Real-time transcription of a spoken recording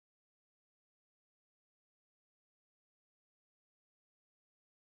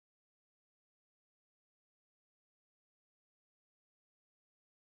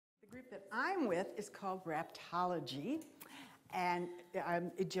group that I'm with is called Raptology, and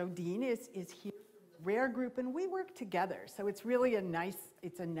Jodine is here, rare group, and we work together. So it's really a nice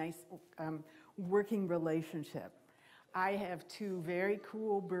working relationship. I have two very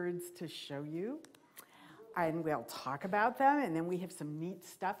cool birds to show you, and we'll talk about them, and then we have some neat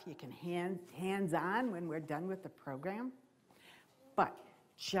stuff you can hands-on when we're done with the program. But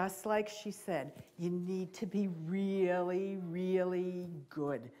just like she said, you need to be really, really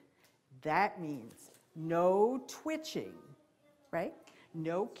good. That means no twitching, right?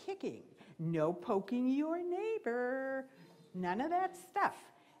 No kicking, no poking your neighbor, none of that stuff.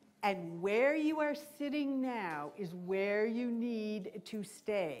 And where you are sitting now is where you need to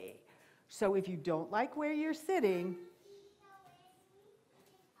stay. So if you don't like where you're sitting,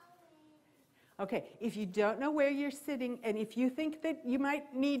 okay, if you don't know where you're sitting, and if you think that you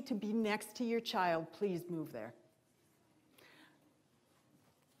might need to be next to your child, please move there.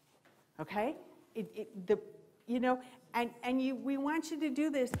 Okay? We want you to do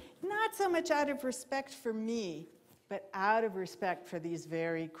this, not so much out of respect for me, but out of respect for these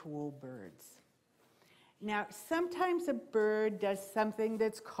very cool birds. Now, sometimes a bird does something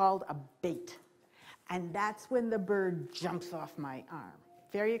that's called a bait, and that's when the bird jumps off my arm.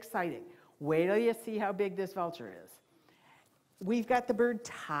 Very exciting. Wait till you see how big this vulture is. We've got the bird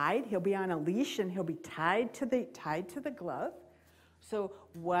tied. He'll be on a leash, and he'll be tied to the glove. So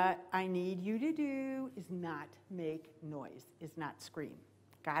what I need you to do is not make noise, is not scream.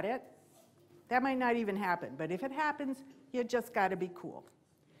 Got it? That might not even happen, but if it happens, you just got to be cool.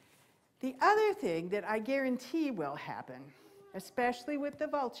 The other thing that I guarantee will happen, especially with the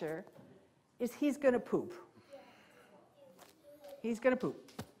vulture, is he's going to poop. He's going to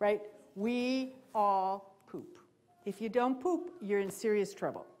poop, right? We all poop. If you don't poop, you're in serious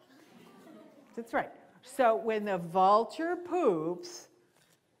trouble. That's right. So when the vulture poops,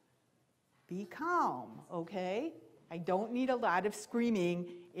 be calm, okay? I don't need a lot of screaming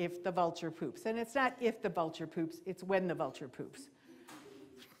if the vulture poops. And it's not if the vulture poops, it's when the vulture poops.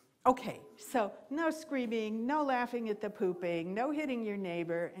 Okay, so no screaming, no laughing at the pooping, no hitting your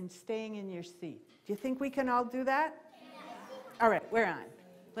neighbor, and staying in your seat. Do you think we can all do that? Yeah. All right, we're on.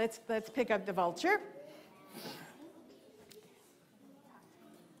 Let's pick up the vulture.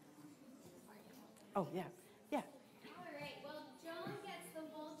 Oh, yeah. Yeah. All right. Well, Joan gets the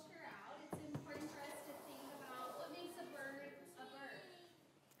vulture out. It's important for us to think about what makes a bird a bird.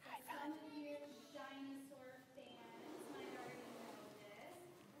 Some of you dinosaur fans might already know this.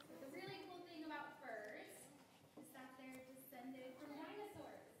 But the really cool thing about birds is that they're descended from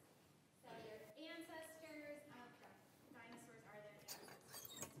dinosaurs. So their ancestors, dinosaurs are their ancestors.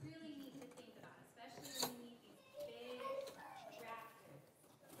 It's really neat to think about, especially when you meet these big raptors.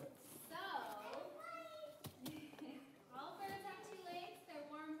 So, all birds have two legs, they're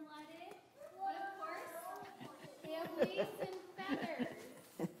warm-blooded, but of course, they have wings and feathers.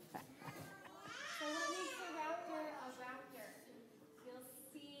 So what makes a raptor a raptor? You'll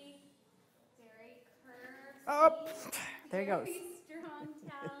see very curved feet, there it goes. very strong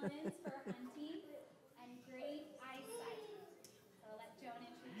talons for hunting, and great eyesight. So I'll let Joan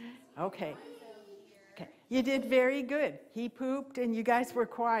introduce you. Okay. Okay. You did very good. He pooped and you guys were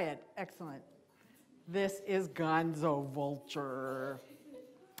quiet. Excellent. This is Gonzo Vulture.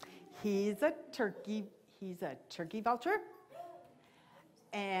 He's a turkey vulture,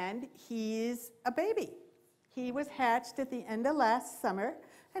 and he's a baby. He was hatched at the end of last summer,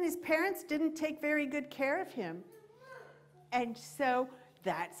 and his parents didn't take very good care of him. And so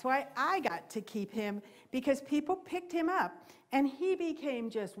that's why I got to keep him, because people picked him up, and he became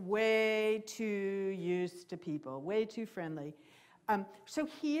just way too used to people, way too friendly. So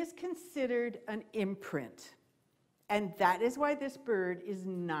he is considered an imprint, and that is why this bird is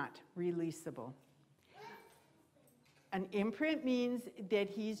not releasable. An imprint means that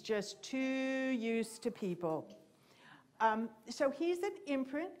he's just too used to people. So he's an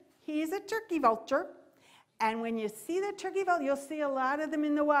imprint, he's a turkey vulture, and when you see the turkey vulture, you'll see a lot of them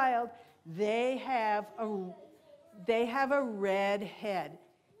in the wild, they have a red head.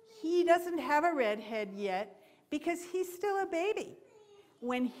 He doesn't have a red head yet, because he's still a baby.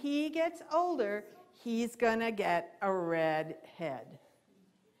 When he gets older, he's gonna get a red head.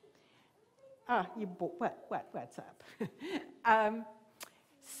 What's up?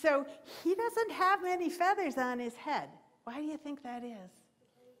 So he doesn't have many feathers on his head. Why do you think that is?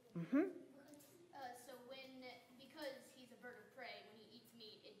 Mm-hmm. Because he's a bird of prey, when he eats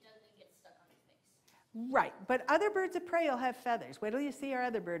meat, it doesn't get stuck on his face. Right, but other birds of prey will have feathers. Wait till you see our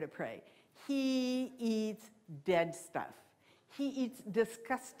other bird of prey. He eats dead stuff. He eats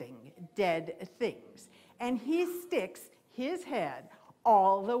disgusting dead things. And he sticks his head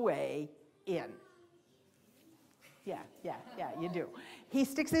all the way in. Yeah, you do. He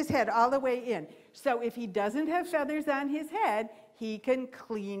sticks his head all the way in. So if he doesn't have feathers on his head, he can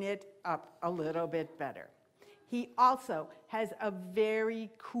clean it up a little bit better. He also has a very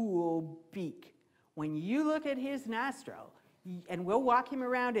cool beak. When you look at his nostril, and we'll walk him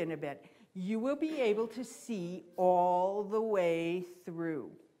around in a bit, you will be able to see all the way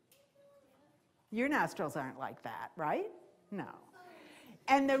through. Your nostrils aren't like that, right? No.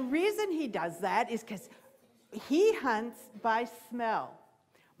 And the reason he does that is because he hunts by smell.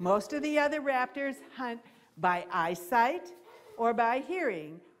 Most of the other raptors hunt by eyesight or by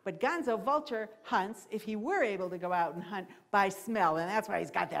hearing, but Gonzo Vulture hunts, if he were able to go out and hunt, by smell, and that's why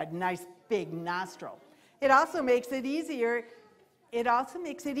he's got that nice big nostril. It also makes it easier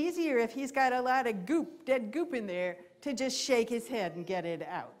if he's got a lot of goop, dead goop in there, to just shake his head and get it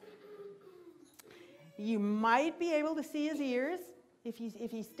out. You might be able to see his ears if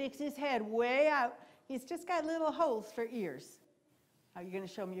he sticks his head way out. He's just got little holes for ears. Are you going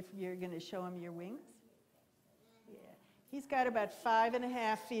to show him your wings? Yeah. He's got about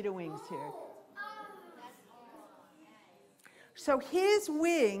 5.5 feet of wings here. So his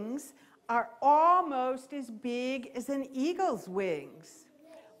wings are almost as big as an eagle's wings,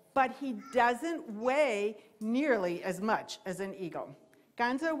 but he doesn't weigh nearly as much as an eagle.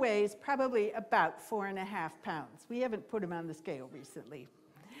 Gonzo weighs probably about 4.5 pounds. We haven't put him on the scale recently.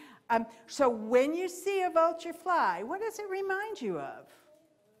 So when you see a vulture fly, what does it remind you of?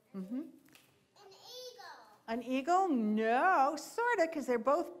 Mm-hmm. An eagle? No, sort of, because they're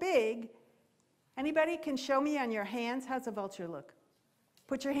both big. Anybody can show me on your hands, how's a vulture look?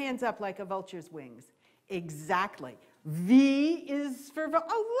 Put your hands up like a vulture's wings. Exactly. V is for vulture.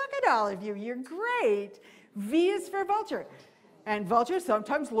 Oh, look at all of you. You're great. V is for vulture. And vultures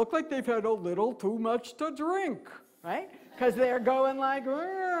sometimes look like they've had a little too much to drink, right? Because they're going like,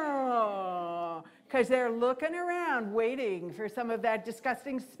 because they're looking around waiting for some of that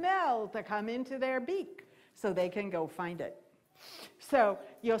disgusting smell to come into their beak so they can go find it. So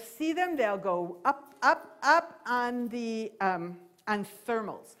you'll see them, they'll go up, up, up on the on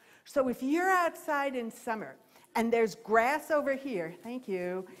thermals. So if you're outside in summer and there's grass over here, thank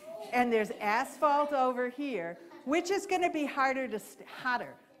you, and there's asphalt over here, which is going to be hotter,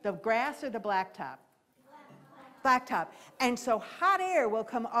 the grass or the blacktop? Blacktop. And so hot air will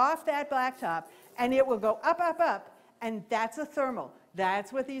come off that blacktop and it will go up, up, up, and that's a thermal.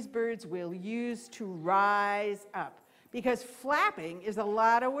 That's what these birds will use to rise up. Because flapping is a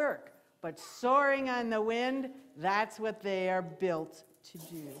lot of work, but soaring on the wind, that's what they are built to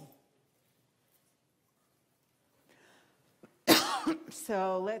do.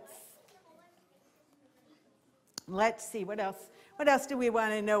 So let's see, what else do we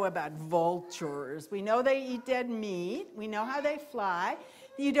want to know about vultures? We know they eat dead meat. We know how they fly.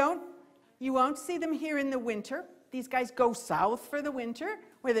 You won't see them here in the winter. These guys go south for the winter,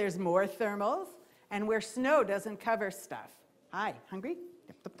 where there's more thermals and where snow doesn't cover stuff. Hi, hungry?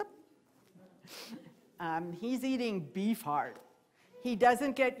 Yep. He's eating beef heart. He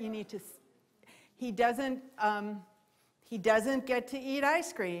doesn't get to eat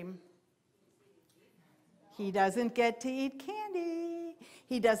ice cream. He doesn't get to eat candy.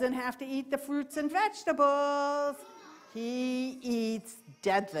 He doesn't have to eat the fruits and vegetables. He eats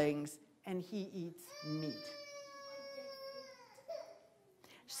dead things, and he eats meat.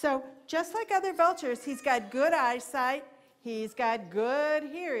 So just like other vultures, he's got good eyesight, he's got good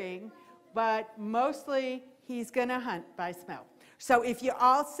hearing, but mostly he's going to hunt by smell. So if you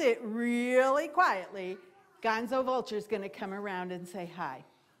all sit really quietly, Gonzo Vulture's going to come around and say hi.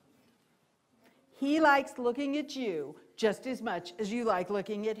 He likes looking at you just as much as you like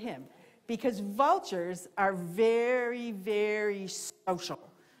looking at him, because vultures are very, very social.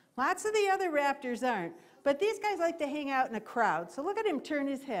 Lots of the other raptors aren't, but these guys like to hang out in a crowd. So look at him turn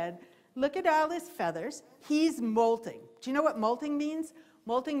his head. Look at all his feathers. He's molting. Do you know what molting means?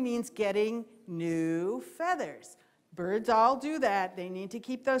 Molting means getting new feathers. Birds all do that. They need to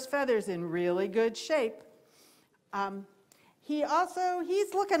keep those feathers in really good shape. He's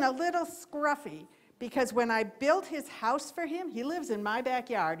looking a little scruffy, because when I built his house for him, he lives in my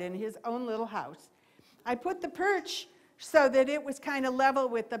backyard in his own little house. I put the perch so that it was kind of level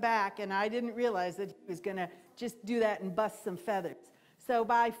with the back, and I didn't realize that he was going to just do that and bust some feathers. So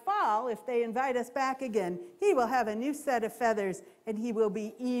by fall, if they invite us back again, he will have a new set of feathers, and he will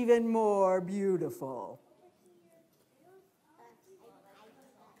be even more beautiful.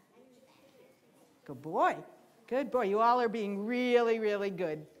 Good boy. Good boy. You all are being really, really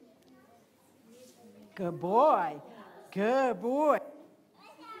good. Good boy. Good boy.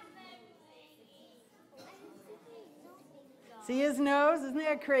 See his nose? Isn't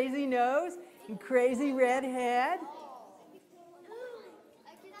that a crazy nose? And crazy red head?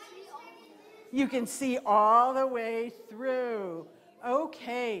 You can see all the way through.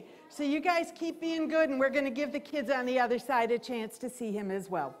 Okay, so you guys keep being good, and we're going to give the kids on the other side a chance to see him as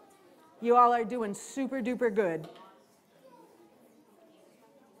well. You all are doing super duper good.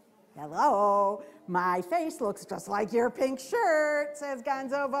 Hello, my face looks just like your pink shirt, says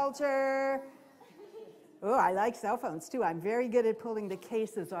Gonzo Vulture. Oh, I like cell phones too. I'm very good at pulling the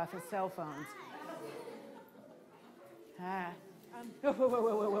cases off of cell phones. Whoa, whoa,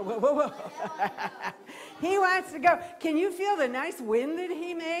 whoa, whoa, whoa, whoa, whoa. He wants to go. Can you feel the nice wind that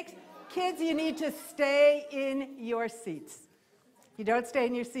he makes? Kids, you need to stay in your seats. If you don't stay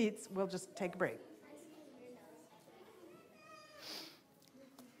in your seats, we'll just take a break.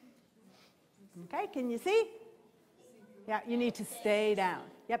 Okay, can you see? Yeah, you need to stay down.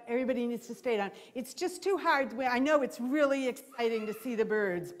 Yep, everybody needs to stay down. It's just too hard. I know it's really exciting to see the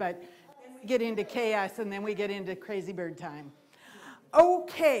birds, but then we get into chaos and then we get into crazy bird time.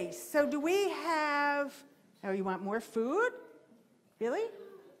 Okay, so do we have, oh, you want more food? Really?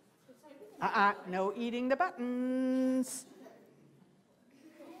 No eating the buttons.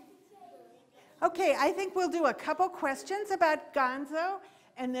 Okay, I think we'll do a couple questions about Gonzo,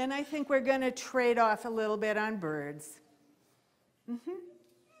 and then I think we're going to trade off a little bit on birds.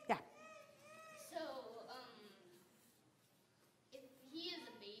 Yeah. So, if he is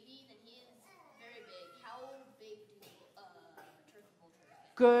a baby, then he is very big. How big do turkey vultures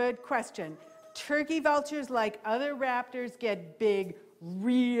get? Good question. Turkey vultures, like other raptors, get big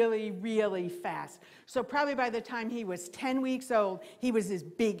really, really fast. So probably by the time he was 10 weeks old, he was as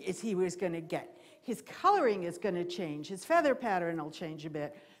big as he was going to get. His coloring is going to change. His feather pattern will change a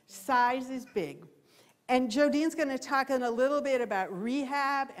bit. Size is big. And Jodine's going to talk in a little bit about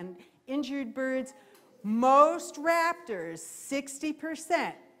rehab and injured birds. Most raptors,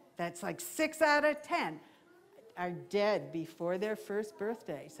 60%, that's like 6 out of 10, are dead before their first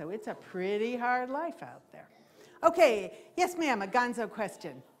birthday. So it's a pretty hard life out there. Okay, yes, ma'am, a Gonzo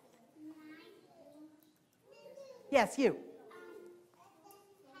question. Yes, you.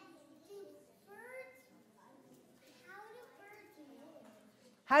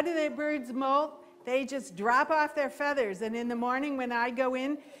 How do the birds molt? They just drop off their feathers, and in the morning when I go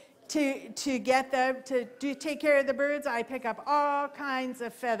in to get them to take care of the birds, I pick up all kinds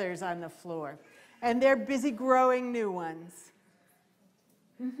of feathers on the floor, and they're busy growing new ones.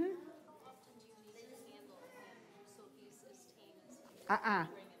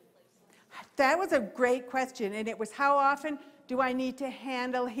 That was a great question, and it was how often do I need to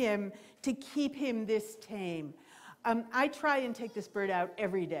handle him to keep him this tame? I try and take this bird out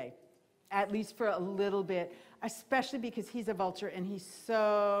every day, at least for a little bit, especially because he's a vulture and he's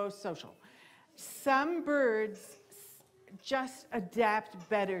so social. Some birds just adapt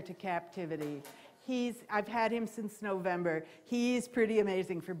better to captivity. I've had him since November. He's pretty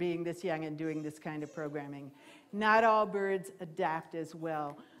amazing for being this young and doing this kind of programming. Not all birds adapt as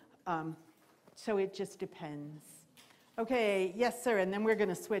well, so it just depends. Okay, yes, sir, and then we're going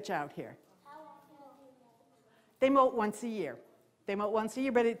to switch out here. They molt once a year. They molt once a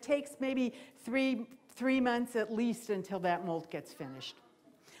year, but it takes maybe three months at least until that molt gets finished.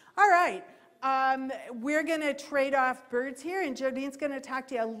 All right, we're going to trade off birds here, and Jodine's going to talk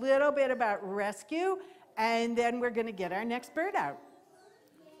to you a little bit about rescue, and then we're going to get our next bird out.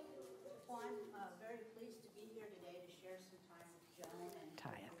 Well, I'm very pleased to be here today to share some time with Joan and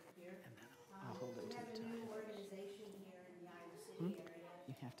Tie it, here. and then I'll hold it We to have the a new tie. organization here in the Iowa City area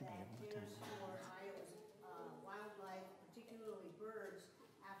You have to be that able to cares tie it. for Iowa's wildlife, particularly birds,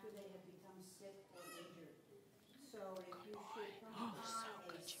 after they have become sick or injured. So if you should come upon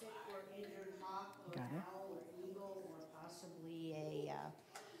a sick or injured hawk or Got it. owl or eagle or possibly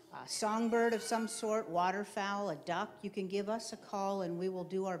a songbird of some sort, waterfowl, a duck, you can give us a call and we will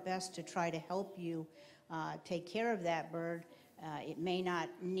do our best to try to help you take care of that bird. It may not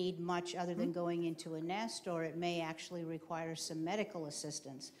need much other than going into a nest, or it may actually require some medical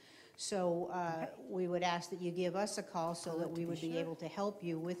assistance. So we would ask that you give us a call so that we would be able to help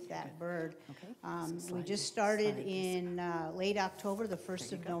you with that bird. We just started in late October, the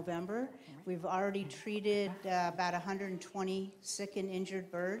 1st of November. We've already treated about 120 sick and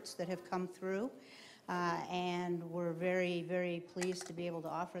injured birds that have come through. And we're very, very pleased to be able to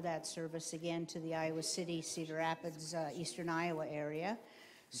offer that service again to the Iowa City, Cedar Rapids, Eastern Iowa area.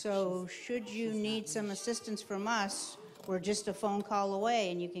 So should you need some assistance from us, we're just a phone call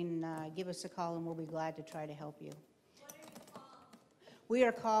away, and you can give us a call and we'll be glad to try to help you. We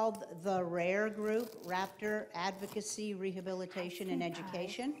are called the RARE Group, Raptor Advocacy, Rehabilitation, and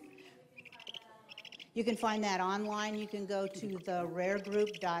Education. You can find that online. You can go to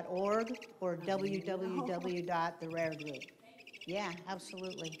theraregroup.org or www.theraregroup. Yeah,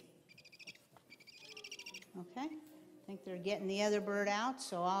 absolutely. Okay, I think they're getting the other bird out,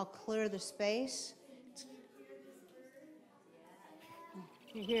 so I'll clear the space.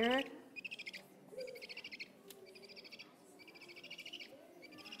 You hear it?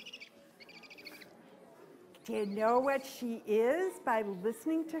 Do you know what she is by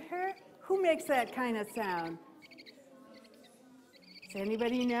listening to her? Who makes that kind of sound? Does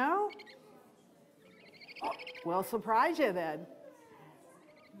anybody know? Oh, we'll surprise you then.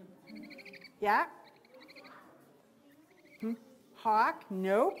 Yeah? Hawk?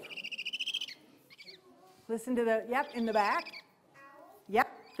 Nope. Listen to the, yep, in the back. Yep,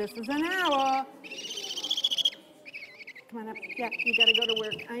 this is an owl. Come on up. Yeah, you gotta go to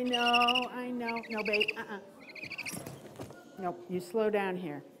work. I know. No, babe, Nope, you slow down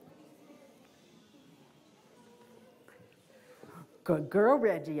here. Good girl,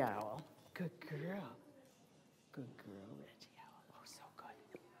 Reggie Owl. Good girl. Good girl, Reggie Owl. Oh, so good.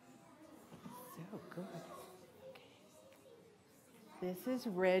 So good. Okay. This is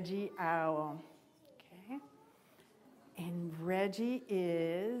Reggie Owl. Okay. And Reggie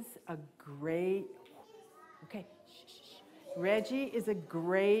is a great, okay, shh, shh, shh. Reggie is a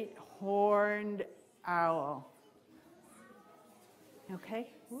great horned owl.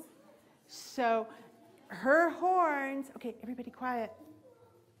 Okay? So her horns, okay, everybody quiet.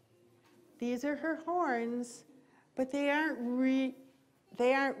 These are her horns, but they aren't really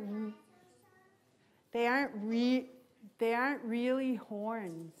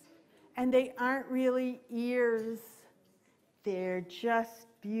horns. And they aren't really ears. They're just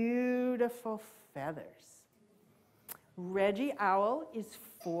beautiful feathers. Reggie Owl is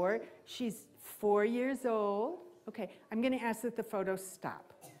she's 4 years old. Okay, I'm going to ask that the photo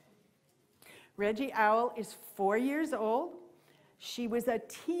stop. Reggie Owl is 4 years old. She was a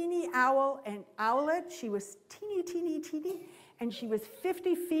teeny owl and owlet. She was teeny, and she was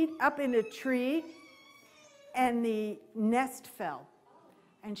 50 feet up in a tree, and the nest fell.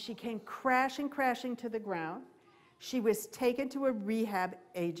 And she came crashing to the ground. She was taken to a rehab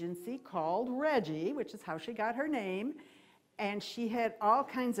agency called Reggie, which is how she got her name, and she had all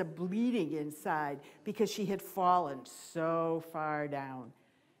kinds of bleeding inside because she had fallen so far down.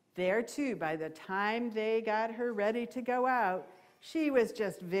 There too, by the time they got her ready to go out, she was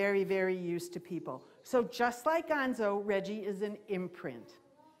just very, very used to people. So just like Gonzo, Reggie is an imprint.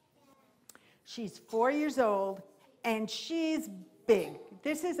 She's 4 years old, and she's big.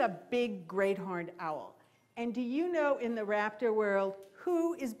 This is a big great horned owl. And do you know in the raptor world,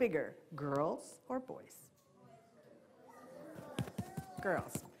 who is bigger, girls or boys?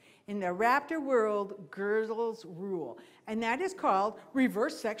 Girls. In the raptor world, girls rule. And that is called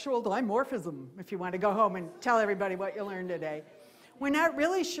reverse sexual dimorphism, if you want to go home and tell everybody what you learned today. We're not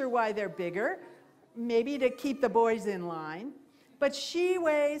really sure why they're bigger, maybe to keep the boys in line. But she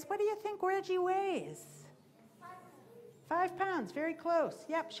weighs, what do you think Reggie weighs? 5 pounds, very close.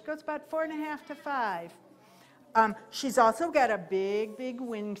 Yep, she goes about 4.5 to 5. She's also got a big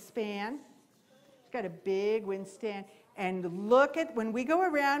wingspan. She's got a big wingspan. And look at, when we go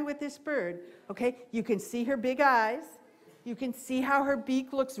around with this bird, okay, you can see her big eyes. You can see how her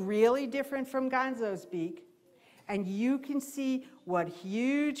beak looks really different from Gonzo's beak. And you can see what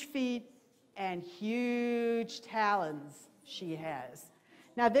huge feet and huge talons she has.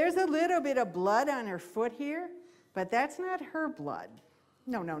 Now, there's a little bit of blood on her foot here, but that's not her blood.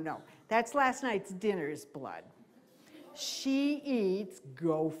 No. That's last night's dinner's blood. She eats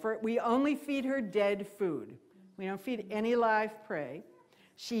gopher. We only feed her dead food. We don't feed any live prey.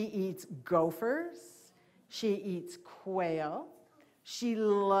 She eats gophers. She eats quail. She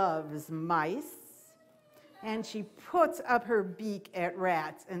loves mice. And she puts up her beak at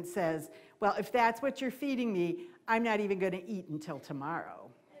rats and says, well, if that's what you're feeding me, I'm not even going to eat until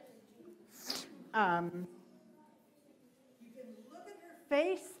tomorrow. You can look at her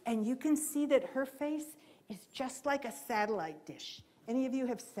face, and you can see that her face is just like a satellite dish. Any of you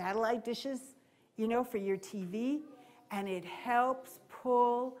have satellite dishes, you know, for your TV? And it helps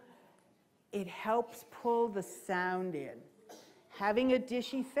pull the sound in. Having a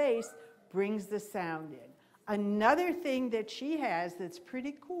dishy face brings the sound in. Another thing that she has that's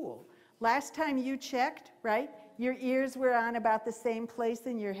pretty cool. Last time you checked, right, your ears were on about the same place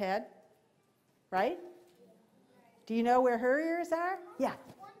in your head, right? Do you know where her ears are? Yeah.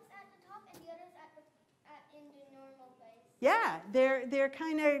 One's at the top and the other's in the normal place. Yeah, they're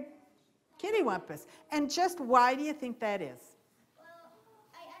kind of kittywampus. And just why do you think that is? Well,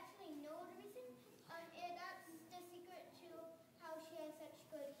 I actually know the reason. And that's the secret to how she has such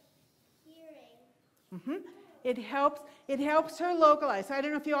good hearing. It helps her localize. So I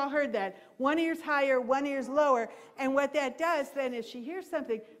don't know if you all heard that. One ear's higher, one ear's lower. And what that does then, if she hears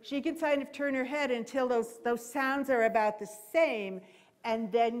something, she can kind of turn her head until those sounds are about the same,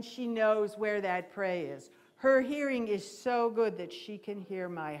 and then she knows where that prey is. Her hearing is so good that she can hear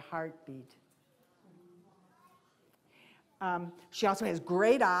my heartbeat. She also has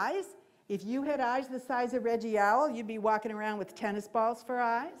great eyes. If you had eyes the size of Reggie Owl, you'd be walking around with tennis balls for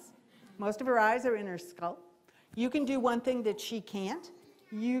eyes. Most of her eyes are in her skull. You can do one thing that she can't.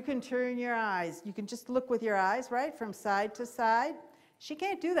 You can turn your eyes. You can just look with your eyes, right, from side to side. She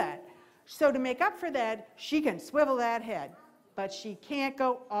can't do that. So to make up for that, she can swivel that head, but she can't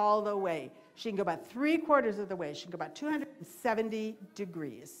go all the way. She can go about 3/4 of the way. She can go about 270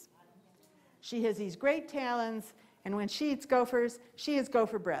 degrees. She has these great talons, and when she eats gophers, she has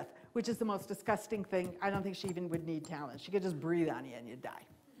gopher breath, which is the most disgusting thing. I don't think she even would need talons. She could just breathe on you and you'd die.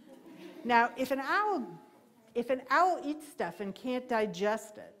 Now, if an owl eats stuff and can't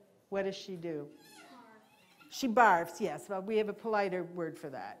digest it, what does she do? She barfs, yes. Well, we have a politer word for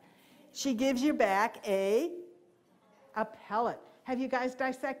that. She gives you back a pellet. Have you guys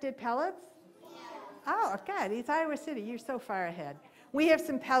dissected pellets? Yeah. Oh, God, it's Iowa City. You're so far ahead. We have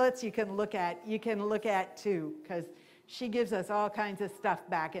some pellets you can look at. You can look at too, because she gives us all kinds of stuff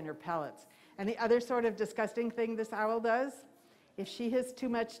back in her pellets. And the other sort of disgusting thing this owl does, if she has too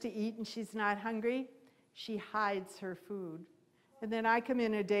much to eat and she's not hungry, she hides her food. And then I come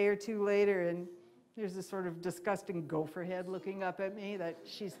in a day or two later and there's this sort of disgusting gopher head looking up at me that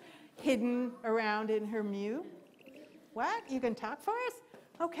she's hidden around in her mew. What? You can talk for us?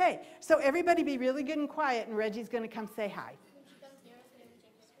 Okay, so everybody be really good and quiet, and Reggie's going to come say hi.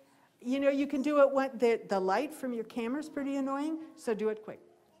 You know, you can do it when the light from your camera's pretty annoying, so do it quick.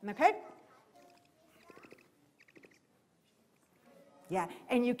 Okay? Yeah,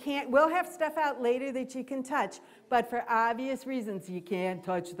 and you can't, we'll have stuff out later that you can touch, but for obvious reasons, you can't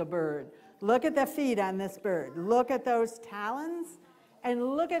touch the bird. Look at the feet on this bird. Look at those talons, and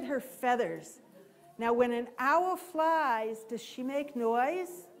look at her feathers. Now, when an owl flies, does she make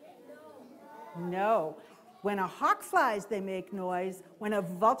noise? No. When a hawk flies, they make noise. When a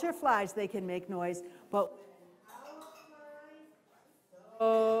vulture flies, they can make noise. But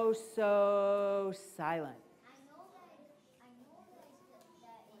so silent.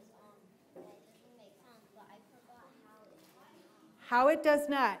 How it does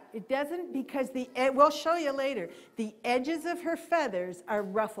not. It doesn't because we'll show you later. The edges of her feathers are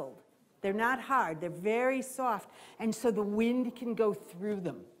ruffled. They're not hard. They're very soft. And so the wind can go through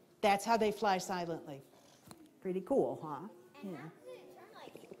them. That's how they fly silently. Pretty cool, huh? And how does it turn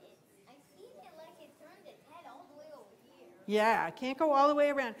like it? I've seen it like it turned its head all the way over here. Yeah, I can't go all the way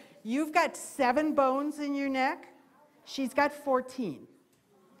around. You've got 7 bones in your neck. She's got 14.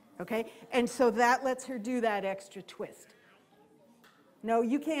 Okay? And so that lets her do that extra twist. No,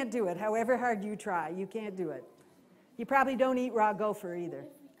 you can't do it. However hard you try, you can't do it. You probably don't eat raw gopher either.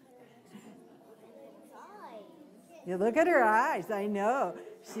 You look at her eyes. I know.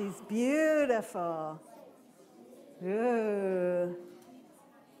 She's beautiful. Ooh.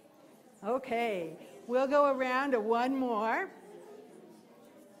 Okay, we'll go around to one more.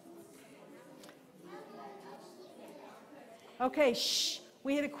 Okay, shh.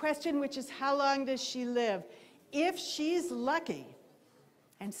 We had a question, which is how long does she live? If she's lucky,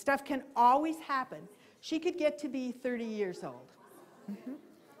 and stuff can always happen, she could get to be 30 years old. Mm-hmm.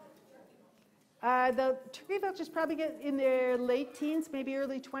 The turkey vultures probably get in their late teens, maybe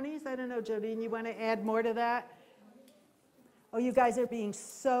early 20s. I don't know, Jodine, you want to add more to that? Oh, you guys are being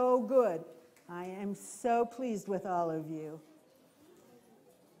so good. I am so pleased with all of you.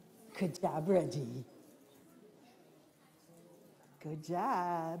 Good job, Reggie. Good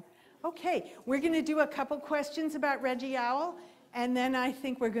job. Okay, we're going to do a couple questions about Reggie Owl, and then I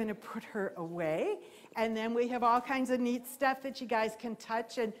think we're going to put her away. And then we have all kinds of neat stuff that you guys can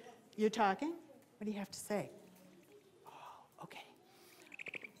touch. And you're talking? What do you have to say? Oh, okay.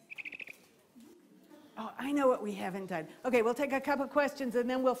 Oh, I know what we haven't done. Okay, we'll take a couple questions, and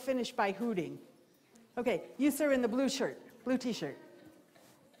then we'll finish by hooting. Okay, you, sir, in the blue shirt, blue T-shirt.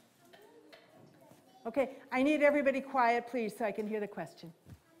 Okay, I need everybody quiet, please, so I can hear the question.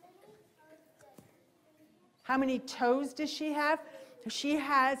 How many toes does she have? She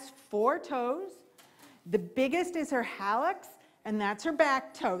has 4 toes. The biggest is her hallux, and that's her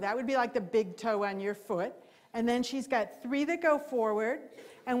back toe. That would be like the big toe on your foot. And then she's got 3 that go forward,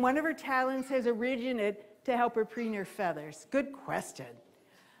 and one of her talons has a ridge in it to help her preen her feathers. Good question.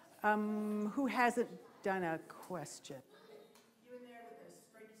 Who hasn't done a question? You in there with the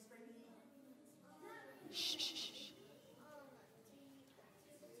springy? Shh, shh, shh.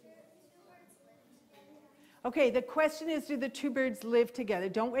 Okay, the question is, do the two birds live together?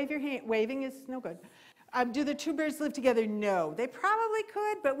 Don't wave your hand. Waving is no good. Do the two birds live together? No. They probably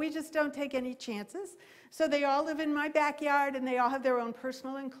could, but we just don't take any chances. So they all live in my backyard, and they all have their own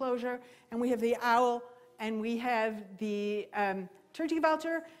personal enclosure. And we have the owl, and we have the turkey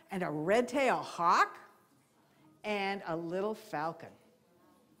vulture, and a red-tailed hawk, and a little falcon.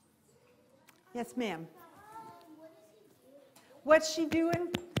 Yes, ma'am. What's she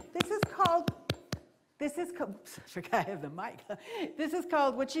doing? This is called, I forgot I have the mic. This is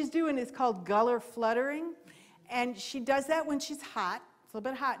called, what she's doing is called guller fluttering. And she does that when she's hot. It's a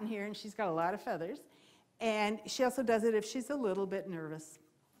little bit hot in here, and she's got a lot of feathers. And she also does it if she's a little bit nervous.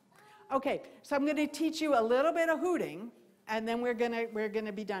 Okay, so I'm going to teach you a little bit of hooting, and then we're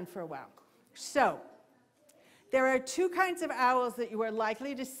gonna be done for a while. So, there are two kinds of owls that you are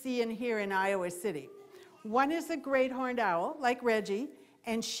likely to see and hear in Iowa City. One is a great horned owl, like Reggie,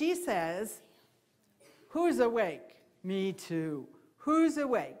 and she says, "Who's awake? Me too. Who's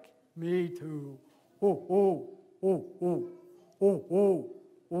awake? Me too. Oh, oh, oh, oh, oh, oh,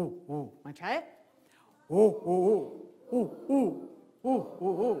 oh, oh." Want to try it? Oh, oh, oh, oh, oh, oh,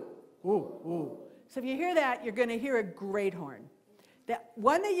 oh, oh, oh. So if you hear that, you're going to hear a great horn. The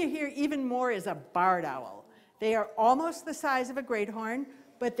one that you hear even more is a barred owl. They are almost the size of a great horn,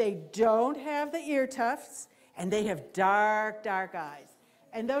 but they don't have the ear tufts, and they have dark, dark eyes.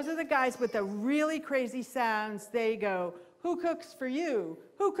 And those are the guys with the really crazy sounds. They go, "Who cooks for you?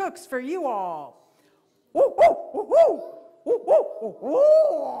 Who cooks for you all? Woo, woo, woo, woo, woo, woo, woo,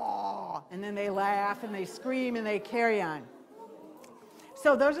 woo." And then they laugh and they scream and they carry on.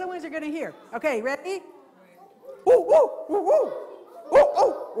 So those are the ones you're going to hear. Okay, ready? Woo, woo, woo, woo. Woo,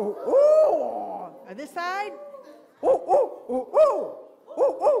 woo, woo, woo. On this side? Woo, woo, woo, woo.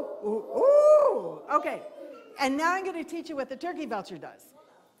 Woo, woo, woo, woo. Okay, and now I'm going to teach you what the turkey vulture does.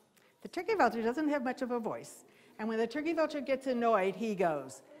 The turkey vulture doesn't have much of a voice. And when the turkey vulture gets annoyed, he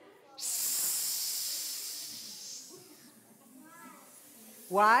goes, "Shh."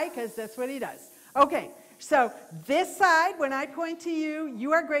 Why? Because that's what he does. Okay, so this side, when I point to you,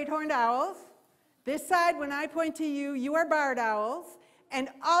 you are great horned owls. This side, when I point to you, you are barred owls. And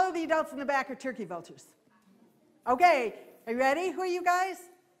all of the adults in the back are turkey vultures. Okay, are you ready? Who are you guys?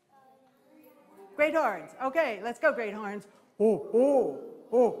 Great horns. Okay, let's go, great horns. Oh, oh,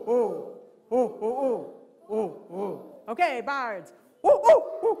 oh, oh, oh, oh, oh, oh. Okay, bards. Oh,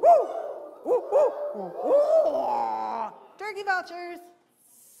 oh, oh, oh, oh, oh, oh, oh. Turkey vultures.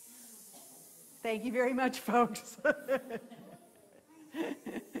 Thank you very much, folks. All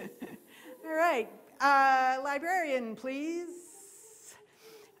right, librarian, please.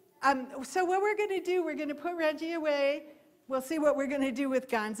 So what we're going to do, we're going to put Reggie away. We'll see what we're going to do with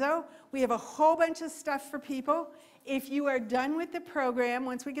Gonzo. We have a whole bunch of stuff for people. If you are done with the program,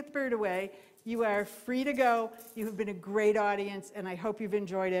 once we get the bird away, you are free to go. You have been a great audience, and I hope you've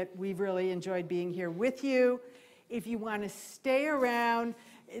enjoyed it. We've really enjoyed being here with you. If you want to stay around,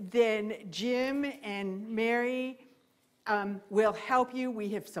 then Jim and Mary will help you. We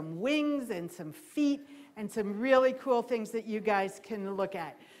have some wings and some feet and some really cool things that you guys can look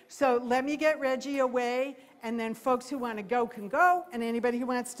at. So let me get Reggie away, and then folks who want to go can go, and anybody who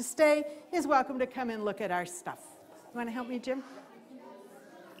wants to stay is welcome to come and look at our stuff. You want to help me, Jim?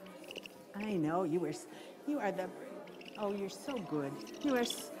 I know, you are the, oh, you're so good. You are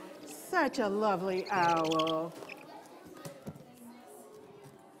such a lovely owl.